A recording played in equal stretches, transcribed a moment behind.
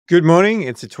Good morning,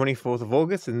 it's the 24th of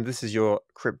August, and this is your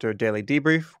crypto daily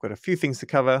debrief. We've got a few things to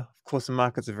cover. Of course, the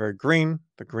markets are very green.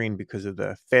 They're green because of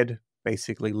the Fed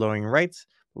basically lowering rates.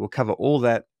 We'll cover all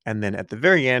that, and then at the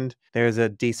very end, there is a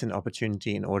decent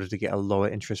opportunity in order to get a lower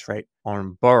interest rate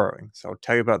on borrowing. So I'll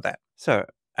tell you about that. So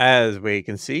as we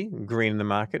can see, green in the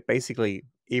market, basically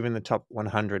even the top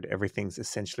 100, everything's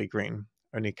essentially green.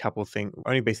 Only a couple of things,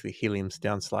 only basically helium's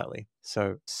down slightly.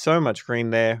 So much green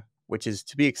there, which is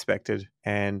to be expected,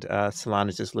 and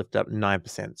Solana's just lifted up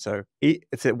 9%. So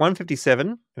it's at 157,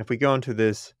 and if we go into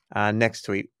this next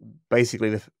tweet,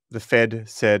 basically the Fed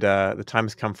said the time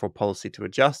has come for policy to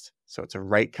adjust, so it's a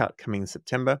rate cut coming in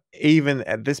September. Even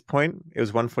at this point, it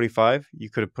was 145. You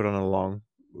could have put on a long.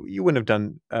 You wouldn't have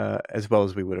done as well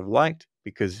as we would have liked,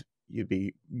 because you'd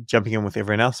be jumping in with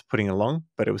everyone else, putting a long,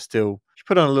 but it was still, if you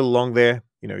put on a little long there,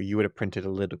 you would have printed a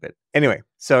little bit. Anyway,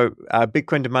 so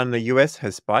Bitcoin demand in the US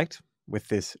has spiked with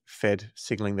this Fed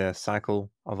signaling the cycle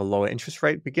of a lower interest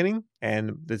rate beginning.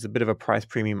 And there's a bit of a price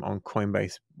premium on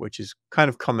Coinbase, which is kind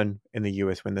of common in the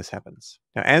US when this happens.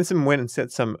 Now, Ansem went and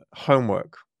set some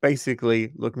homework,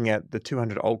 basically looking at the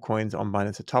 200 altcoins on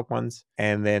Binance, the top ones,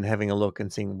 and then having a look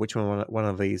and seeing which one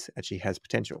of these actually has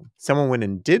potential. Someone went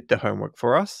and did the homework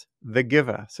for us, The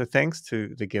Giver. So thanks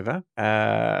to The Giver.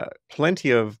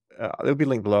 Plenty of, it'll be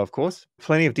linked below, of course.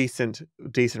 Plenty of decent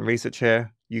research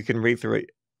here. You can read through it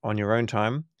on your own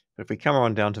time. But if we come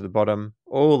on down to the bottom,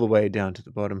 all the way down to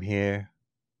the bottom here,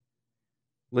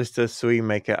 Lister, Sui,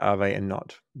 Maker, Aave, and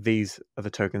Not. These are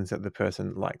the tokens that the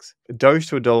person likes. Doge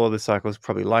to $1 this cycle is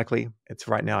probably likely. It's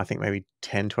right now, I think, maybe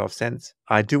 10, 12 cents.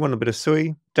 I do want a bit of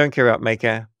Sui. Don't care about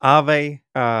Maker. Aave,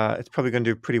 it's probably going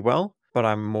to do pretty well, but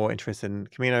I'm more interested in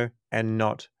Kamino and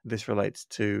Not. This relates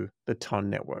to the TON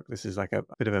network. This is like a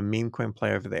bit of a meme coin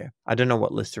play over there. I don't know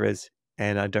what Lister is,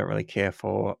 and I don't really care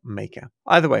for Maker.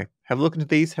 Either way, have a look into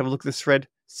these, have a look at this thread,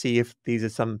 see if these are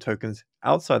some tokens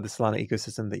outside the Solana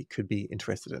ecosystem that you could be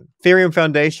interested in. Ethereum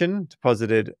Foundation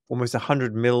deposited almost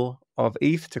 100 mil of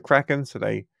ETH to Kraken, so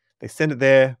they send it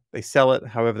there, they sell it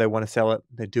however they want to sell it,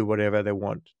 they do whatever they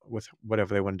want with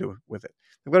whatever they want to do with it.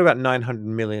 They've got about $900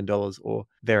 million or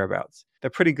thereabouts. They're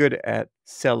pretty good at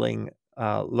selling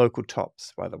local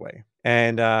tops, by the way.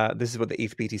 And this is what the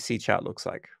ETH BTC chart looks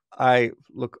like. I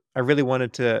really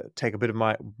wanted to take a bit of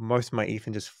most of my ETH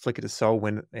and just flick it to Sol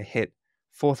when it hit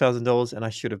 $4,000, and I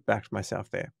should have backed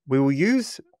myself there. We will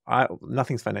use,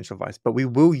 nothing's financial advice, but we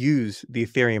will use the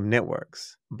Ethereum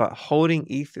networks. But holding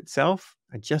ETH itself,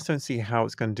 I just don't see how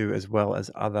it's going to do as well as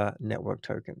other network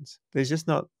tokens. It's just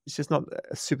not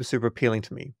super appealing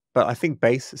to me. But I think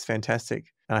Base is fantastic,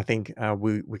 and I think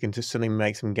we can just certainly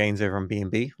make some gains over on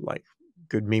BNB, like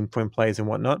good meme coin plays and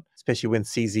whatnot, especially when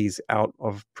CZ's out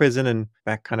of prison and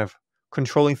back kind of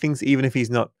controlling things, even if he's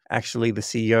not actually the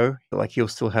CEO. Like, he'll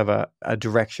still have a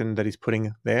direction that he's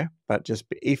putting there, but just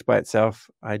ETH by itself,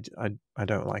 I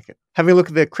don't like it. Having a look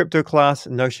at the crypto class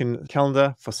Notion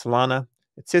calendar for Solana,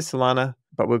 it says Solana,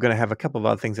 but we're going to have a couple of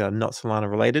other things that are not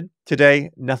Solana related. Today,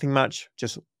 nothing much,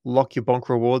 just lock your BONK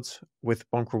rewards with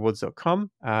bonkrewards.com.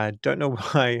 I don't know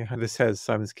why this has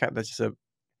Simon's Cap. That's just a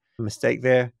mistake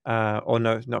there, or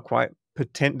no, not quite.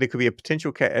 There could be a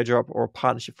potential cat airdrop or a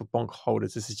partnership for BONK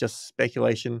holders. This is just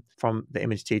speculation from the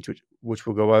image teach, which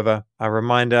we'll go over. A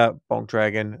reminder, BONK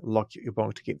Dragon, lock your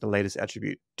BONK to get the latest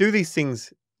attribute. Do these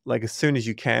things like as soon as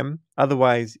you can,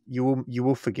 otherwise you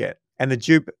will forget. And the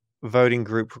Jup voting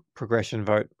group progression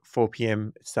vote, 4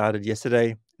 p.m. It started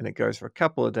yesterday and it goes for a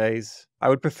couple of days. I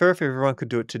would prefer if everyone could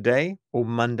do it today or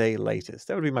Monday latest.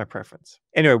 That would be my preference.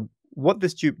 Anyway, what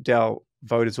this Jup DAO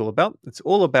vote is all about, it's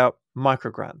all about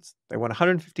microgrants. They want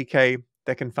 150K.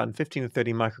 They can fund 15 to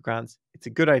 30 microgrants. It's a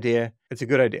good idea. It's a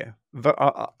good idea.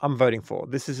 I'm voting for.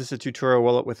 This is just a tutorial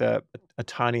wallet with a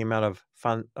tiny amount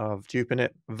of Jup in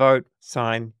it. Vote,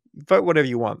 sign, vote whatever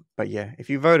you want. But yeah, if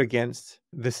you vote against,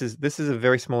 this is a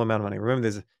very small amount of money. Remember,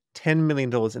 there's $10 million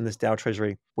in this DAO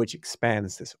treasury, which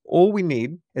expands this. All we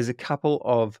need is a couple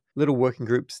of little working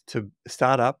groups to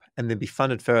start up and then be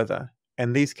funded further.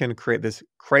 And these can create this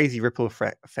crazy ripple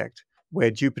effect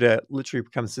where Jupiter literally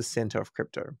becomes the center of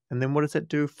crypto. And then what does that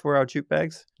do for our Jup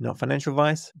bags? Not financial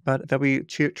advice, but they'll be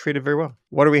treated very well.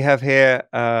 What do we have here?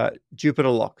 Jupiter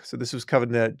Lock. So this was covered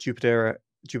in the Jupiter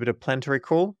Planetary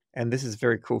Call. And this is a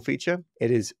very cool feature.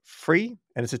 It is free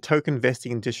and it's a token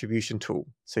vesting and distribution tool.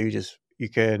 So you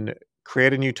can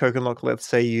create a new token lock. Let's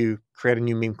say you create a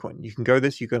new meme coin. You can go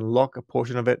this, you can lock a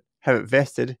portion of it, have it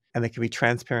vested, and they can be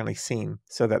transparently seen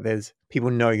so that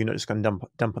people know you're not just going to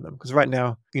dump on them. Because right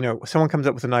now, someone comes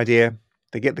up with an idea,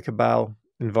 they get the cabal,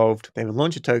 involved. They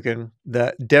launch a token,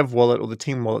 the dev wallet or the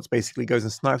team wallets basically goes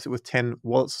and snipes it with 10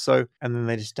 wallets or so, and then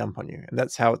they just dump on you. And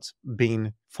that's how it's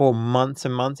been for months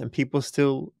and months, and people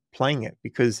still playing it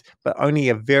but only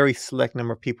a very select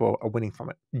number of people are winning from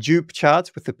it. Jup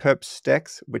charts with the perp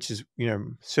stacks, which is,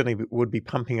 certainly would be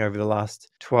pumping over the last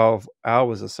 12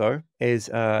 hours or so, is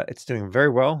it's doing very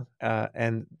well,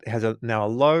 and it has now a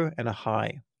low and a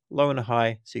high. Low and a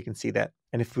high, so you can see that.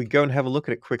 And if we go and have a look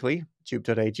at it quickly,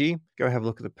 jup.ag, go have a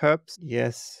look at the perps.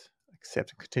 Yes,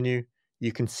 accept and continue.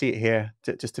 You can see it here,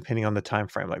 just depending on the time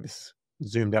frame. Like this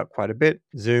zoomed out quite a bit,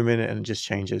 zoom in, and it just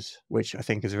changes, which I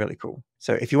think is really cool.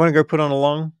 So if you want to go put on a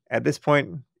long at this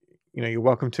point, you're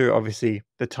welcome to. Obviously,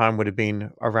 the time would have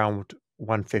been around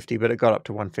 150, but it got up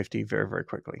to 150 very, very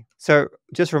quickly. So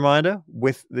just a reminder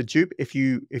with the Jup, if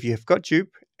you have got Jup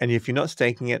and if you're not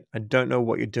staking it, I don't know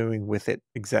what you're doing with it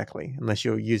exactly, unless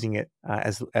you're using it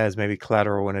as maybe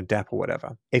collateral in a DApp or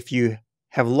whatever. If you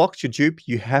have locked your Jup,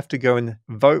 you have to go and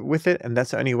vote with it, and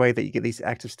that's the only way that you get these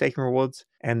active staking rewards.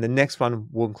 And the next one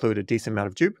will include a decent amount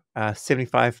of Jup,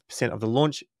 75% of the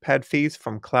launch pad fees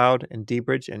from Cloud and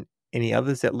DeBridge and any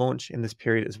others that launch in this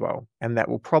period as well. And that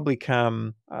will probably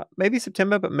come maybe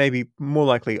September, but maybe more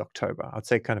likely October. I'd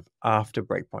say kind of after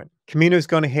breakpoint. Kamino's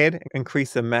gone ahead and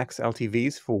increased the max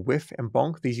LTVs for WIF and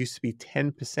BONK. These used to be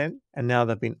 10%, and now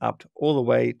they've been upped all the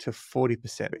way to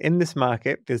 40%. In this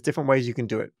market, there's different ways you can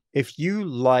do it. If you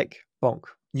like BONK,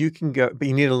 you can go, but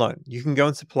you need a loan. You can go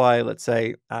and supply, let's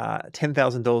say,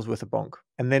 $10,000 worth of BONK.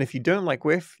 And then if you don't like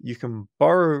WIF, you can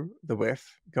borrow the WIF,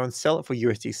 go and sell it for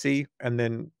USDC, and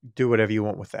then do whatever you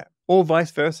want with that. Or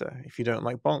vice versa, if you don't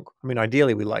like BONK. I mean,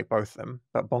 ideally, we like both of them,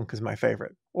 but BONK is my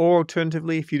favorite. Or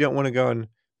alternatively, if you don't want to go and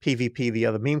PvP the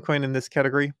other meme coin in this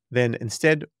category, then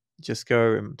instead, just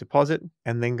go and deposit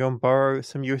and then go and borrow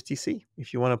some USDC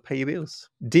if you want to pay your bills.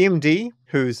 DMD,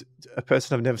 who's a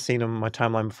person I've never seen on my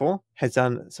timeline before, has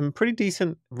done some pretty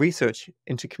decent research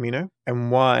into Kamino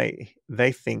and why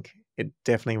they think it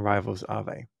definitely rivals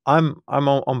Aave. I'm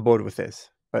on board with this,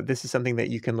 but this is something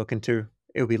that you can look into.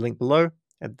 It will be linked below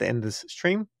at the end of this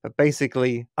stream. But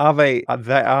basically, Aave,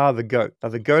 they are the GOAT.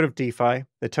 They're the GOAT of DeFi.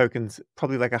 The token's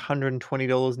probably like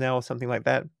 $120 now or something like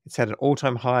that. It's had an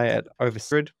all-time high at over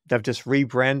 100. They've just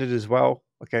rebranded as well.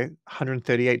 Okay,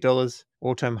 $138,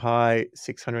 all-time high,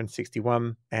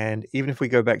 661. And even if we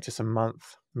go back just a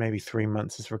month, maybe 3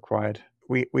 months is required.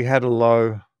 We had a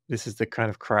low. This is the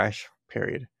kind of crash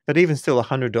period. But even still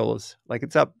 $100, like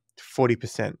it's up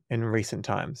 40% in recent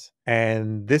times.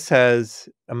 And this has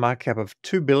a market cap of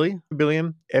 2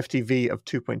 billion, FTV of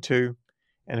 2.2.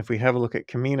 And if we have a look at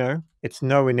Kamino, it's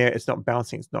nowhere near, it's not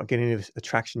bouncing, it's not getting any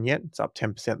attraction yet. It's up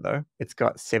 10% though. It's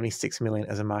got 76 million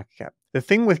as a market cap. The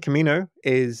thing with Kamino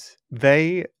is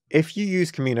if you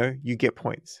use Kamino, you get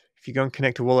points. If you go and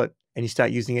connect a wallet and you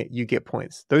start using it, you get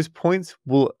points. Those points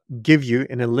will give you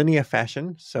in a linear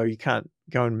fashion, so you can't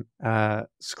go and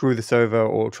screw this over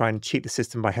or try and cheat the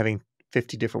system by having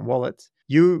 50 different wallets.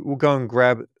 You will go and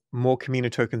grab more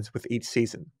Kamino tokens with each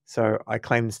season. So I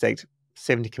claimed and staked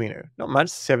 70 Kamino. Not much,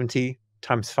 70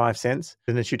 times 5 cents.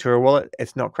 In the tutorial wallet,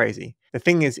 it's not crazy. The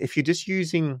thing is, if you're just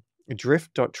using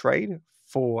drift.trade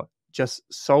for just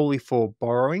solely for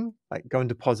borrowing, like go and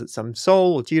deposit some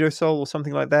Sol or Jito Sol or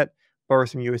something like that, borrow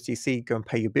some USDC, go and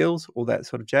pay your bills, all that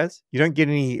sort of jazz. You don't get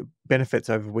any benefits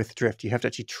over with Drift. You have to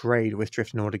actually trade with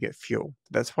Drift in order to get fuel.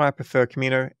 That's why I prefer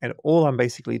Kamino. And all I'm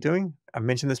basically doing, I've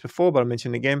mentioned this before, but I'll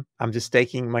mention it again. I'm just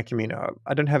staking my Kamino.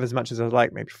 I don't have as much as I'd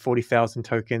like, maybe 40,000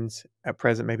 tokens at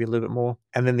present, maybe a little bit more.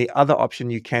 And then the other option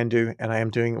you can do, and I am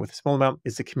doing it with a small amount,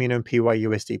 is the Kamino and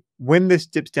PYUSD. When this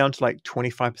dips down to like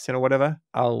 25% or whatever,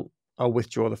 I'll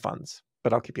withdraw the funds,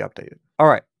 but I'll keep you updated. All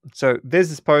right, so there's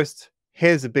this post.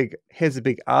 Here's a big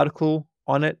article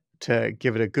on it to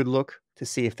give it a good look to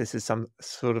see if this is some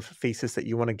sort of thesis that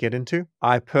you want to get into.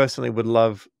 I personally would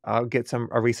love, I'll get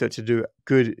a research to do a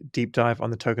good deep dive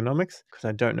on the tokenomics because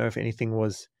I don't know if anything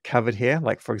was covered here.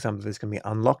 Like for example, there's going to be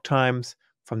unlock times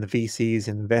from the VCs,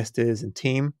 investors, and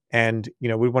team. And,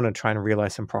 we want to try and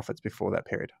realize some profits before that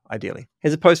period, ideally.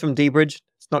 Here's a post from DeBridge.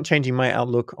 It's not changing my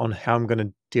outlook on how I'm going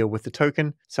to deal with the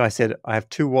token. So I said I have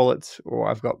 4 wallets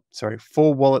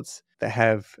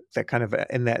that kind of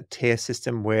in that tier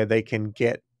system where they can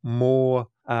get more,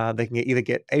 they can either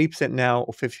get 80% now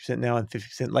or 50% now and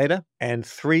 50% later. And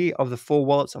 3 of the 4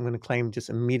 wallets I'm going to claim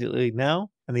just immediately now.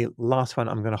 And the last one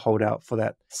I'm going to hold out for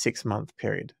that 6-month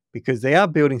period because they are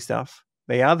building stuff.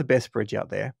 They are the best bridge out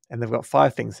there, and they've got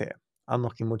 5 things here.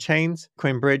 Unlocking more chains,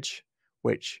 CoinBridge,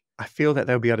 which I feel that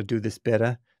they'll be able to do this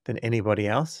better than anybody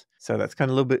else. So that's kind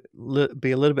of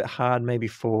be a little bit hard maybe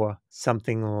for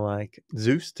something like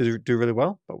Zeus to do really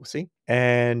well, but we'll see.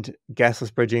 And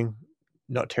gasless bridging,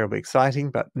 not terribly exciting,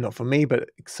 but not for me, but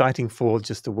exciting for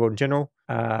just the world in general.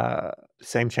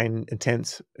 Same chain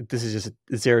intents. This is just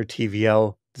a 0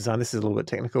 TVL design. This is a little bit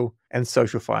technical. And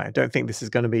Socialfire. I don't think this is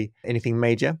going to be anything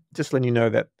major. Just letting you know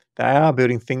that they are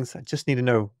building things. I just need to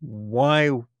know why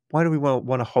do we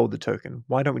want to hold the token?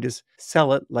 Why don't we just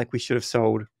sell it like we should have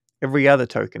sold every other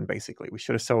token, basically? We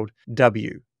should have sold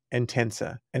W and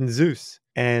Tensor and Zeus.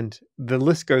 And the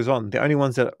list goes on. The only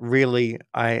ones that really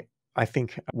I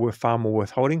think were far more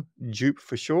worth holding, Jup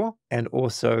for sure, and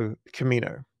also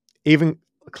Kamino. Even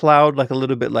Cloud, like a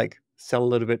little bit, like sell a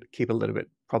little bit, keep a little bit,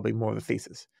 probably more of the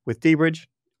thesis. With DeBridge,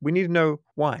 we need to know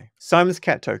why. Simon's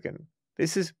Cat token.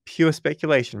 This is pure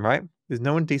speculation, right? There's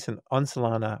no one decent on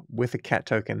Solana with a cat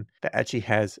token that actually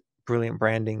has brilliant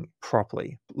branding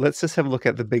properly. Let's just have a look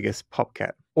at the biggest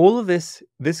PopCat. All of this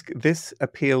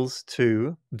appeals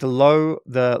to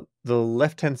the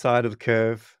left-hand side of the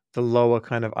curve, the lower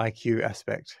kind of IQ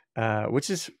aspect, which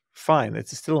is fine.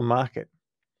 It's still a market.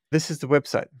 This is the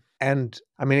website. And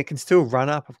I mean, it can still run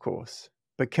up, of course,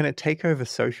 but can it take over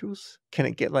socials? Can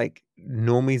it get like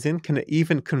normies in? Can it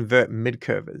even convert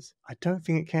mid-curvers? I don't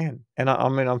think it can. And I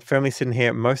mean, I'm firmly sitting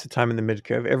here most of the time in the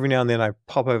mid-curve. Every now and then I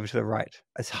pop over to the right.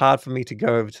 It's hard for me to go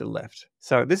over to the left.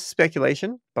 So this is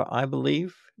speculation, but I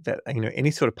believe that, you know, any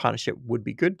sort of partnership would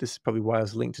be good. This is probably why I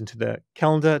was linked into the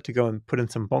calendar to go and put in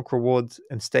some BONK rewards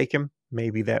and stake them.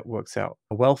 Maybe that works out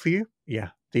well for you. Yeah,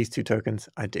 these two tokens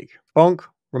I dig. BONK.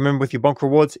 Remember, with your BONK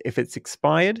rewards, if it's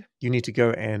expired, you need to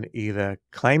go and either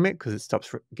claim it because it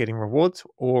stops getting rewards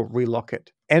or relock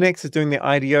it. NX is doing the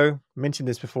IDO. Mentioned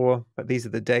this before, but these are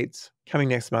the dates. Coming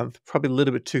next month. Probably a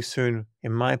little bit too soon,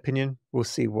 in my opinion. We'll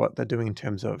see what they're doing in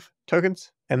terms of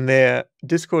tokens. And their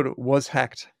Discord was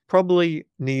hacked. Probably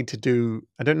need to do,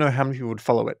 I don't know how many people would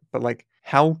follow it, but like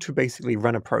how to basically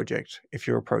run a project if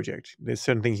you're a project. There's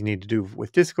certain things you need to do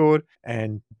with Discord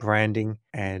and branding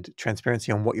and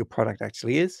transparency on what your product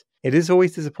actually is. It is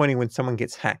always disappointing when someone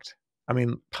gets hacked. I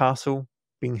mean, Parcel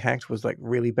being hacked was like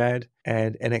really bad,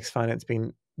 and X.NET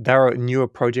being, they're a newer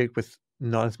project with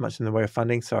not as much in the way of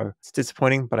funding, so it's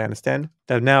disappointing, but I understand.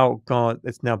 They've now gone,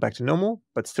 it's now back to normal,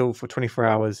 but still for 24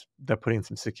 hours, they're putting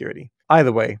some security.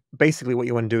 Either way, basically what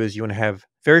you want to do is you want to have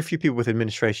very few people with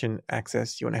administration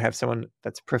access. You want to have someone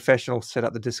that's professional set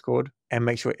up the Discord and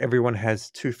make sure everyone has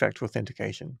two-factor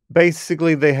authentication.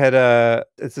 Basically, they had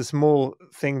it's a small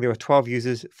thing. There were 12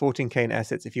 users, 14K in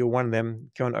assets. If you're one of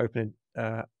them, go and open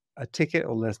a ticket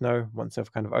or let us know once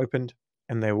they've kind of opened,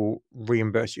 and they will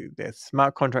reimburse you. Their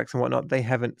smart contracts and whatnot, they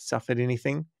haven't suffered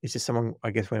anything. It's just someone,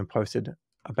 I guess, went and posted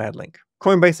a bad link.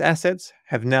 Coinbase assets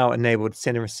have now enabled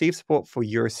send and receive support for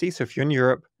EURC. So if you're in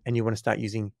Europe and you want to start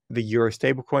using the Euro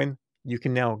stablecoin, you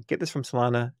can now get this from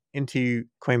Solana into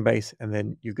Coinbase, and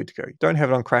then you're good to go. Don't have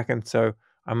it on Kraken, so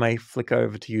I may flick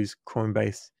over to use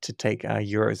Coinbase to take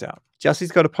euros out.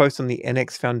 Justy's got a post on the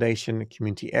NX Foundation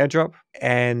community airdrop,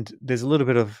 and there's a little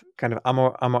bit of kind of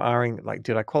armoring, like,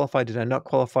 did I qualify? Did I not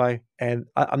qualify? And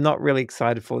I'm not really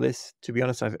excited for this, to be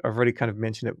honest. I've already kind of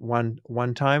mentioned it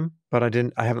one time, but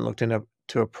I haven't looked into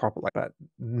a proper, like, but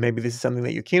maybe this is something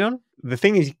that you're keen on. The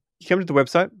thing is, you come to the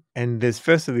website, and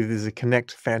there's a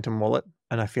Connect Phantom wallet,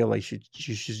 and I feel like you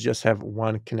should just have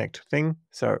one Connect thing.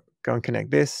 So go and connect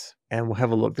this, and we'll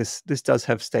have a look. This does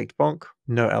have staked BONK,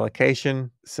 no allocation.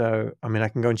 So, I mean, I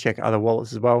can go and check other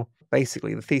wallets as well.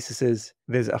 Basically, the thesis is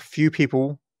there's a few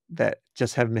people that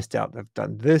just have missed out. They've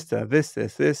done this,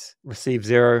 received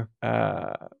 0.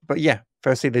 But yeah,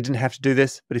 firstly, they didn't have to do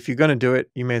this. But if you're going to do it,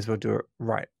 you may as well do it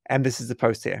right. And this is the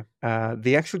post here.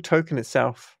 The actual token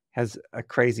itself has a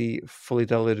crazy fully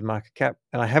diluted market cap,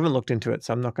 and I haven't looked into it,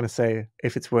 so I'm not going to say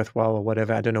if it's worthwhile or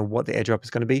whatever. I don't know what the airdrop is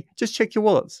going to be. Just check your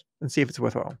wallets and see if it's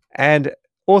worthwhile. And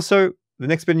also, the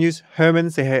next bit of news,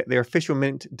 Hermans, their official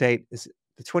mint date is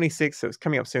the 26th, so it's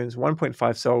coming up soon. It's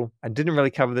 1.5 Sol. I didn't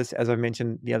really cover this, as I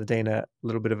mentioned the other day in a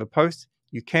little bit of a post.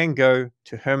 You can go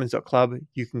to hermans.club.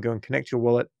 You can go and connect your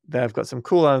wallet. They've got some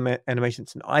cool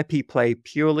animations. It's an IP play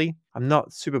purely. I'm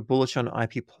not super bullish on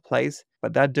IP plays,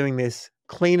 but they're doing this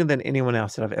cleaner than anyone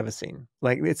else that I've ever seen.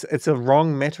 Like, it's a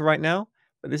wrong meta right now,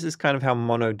 but this is kind of how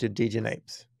Mono did DJ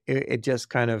Apes. It just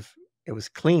kind of, it was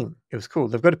clean. It was cool.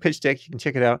 They've got a pitch deck. You can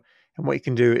check it out. And what you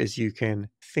can do is you can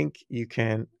go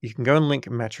and link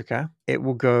Metrica. It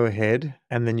will go ahead,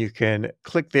 and then you can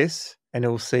click this, and it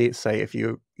will say if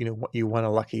you want a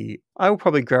lucky. I will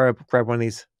probably grab one of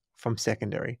these from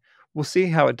secondary. We'll see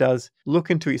how it does. Look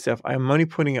into it yourself. I'm only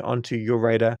putting it onto your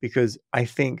radar because I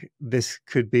think this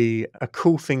could be a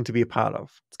cool thing to be a part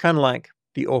of. It's kind of like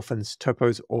the Orphans,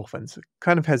 Topo's Orphans. It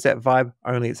kind of has that vibe,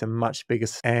 only it's a much bigger,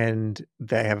 and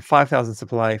they have a 5,000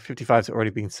 supply, 55's already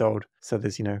been sold. So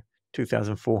there's,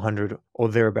 2,400 or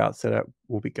thereabouts that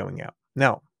will be going out.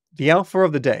 Now, the alpha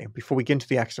of the day, before we get into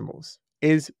the actionables,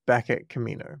 is back at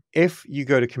Kamino. If you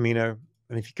go to Kamino,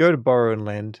 and if you go to borrow and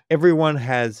lend, everyone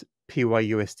has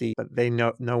PYUSD, but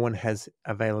no one has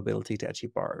availability to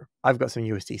actually borrow. I've got some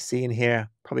USDC in here,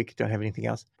 probably don't have anything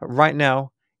else. But right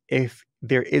now, if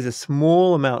there is a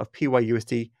small amount of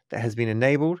PYUSD that has been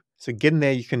enabled, so get in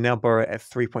there, you can now borrow at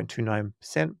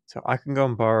 3.29%. So I can go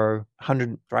and borrow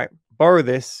 100, right? Borrow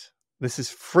this. This is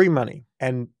free money.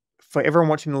 And for everyone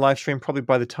watching the live stream, probably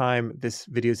by the time this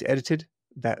video is edited,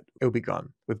 that it'll be gone.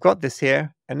 We've got this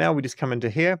here, and now we just come into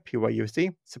here,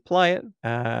 PYUSD, supply it.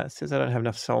 Says I don't have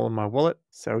enough Sol in my wallet,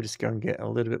 so we'll just go and get a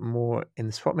little bit more in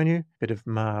the swap menu. Bit of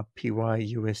my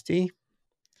PYUSD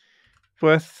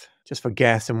worth, just for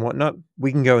gas and whatnot.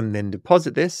 We can go and then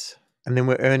deposit this, and then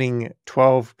we're earning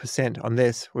 12% on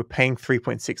this. We're paying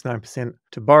 3.69%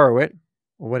 to borrow it,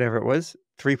 or whatever it was,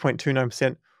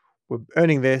 3.29%. We're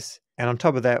earning this, and on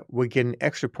top of that, we're getting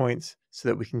extra points so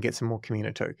that we can get some more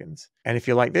Kamino tokens. And if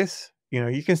you like this,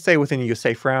 you can stay within your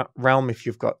safe realm if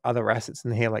you've got other assets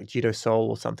in here like Jito Sol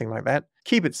or something like that.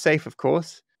 Keep it safe, of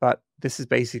course, but this is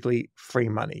basically free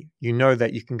money. You know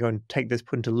that you can go and take this,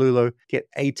 put into Lulo, get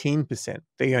 18%.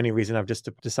 The only reason I've just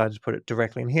decided to put it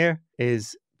directly in here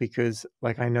is because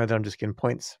I know that I'm just getting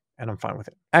points and I'm fine with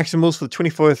it. Actionables for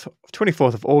the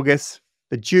 24th of August.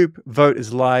 The Jup vote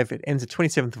is live. It ends the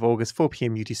 27th of August, 4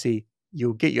 p.m. UTC.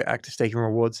 You'll get your active staking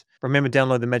rewards. Remember,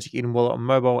 download the Magic Eden wallet on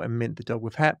mobile and mint the dog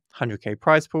with hat. 100k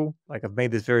prize pool. I've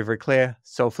made this very, very clear.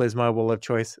 Solflare is my wallet of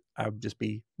choice. I'll just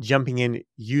be jumping in,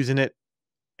 using it,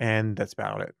 and that's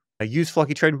about it. Use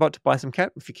Flocky Trading Bot to buy some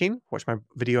cat if you're keen. Watch my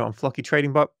video on Flocky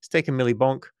Trading Bot. Stake a milli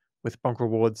bonk with bonk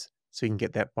rewards so you can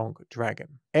get that bonk dragon.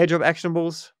 Airdrop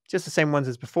actionables, just the same ones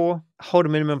as before. Hold a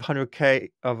minimum of 100k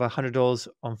of $100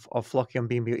 of Flocky on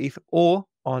BNB or ETH or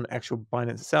on actual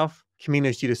Binance itself.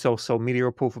 Kamino's Jito Sol sold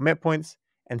Meteor Pool for Met points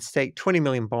and stake 20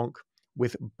 million bonk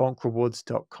with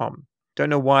bonkrewards.com. Don't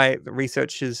know why the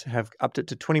researchers have upped it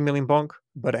to 20 million bonk,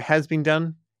 but it has been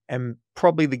done. And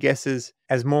probably the guess is,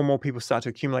 as more and more people start to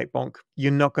accumulate bonk,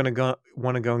 you're not going to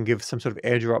want to go and give some sort of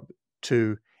airdrop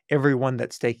to everyone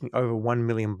that's staking over 1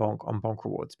 million bonk on bonk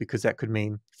rewards, because that could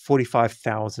mean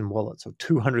 45,000 wallets or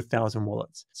 200,000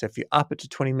 wallets. So if you up it to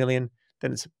 20 million,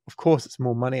 then of course it's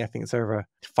more money. I think it's over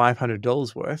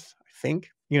 $500 worth, I think.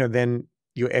 Then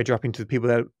you're airdropping to the people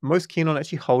that are most keen on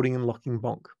actually holding and locking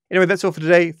bonk. Anyway, that's all for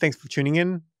today. Thanks for tuning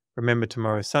in. Remember,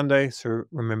 tomorrow's Sunday, so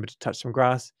remember to touch some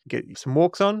grass, get some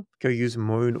walks on, go use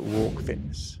Moonwalk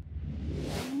Fitness.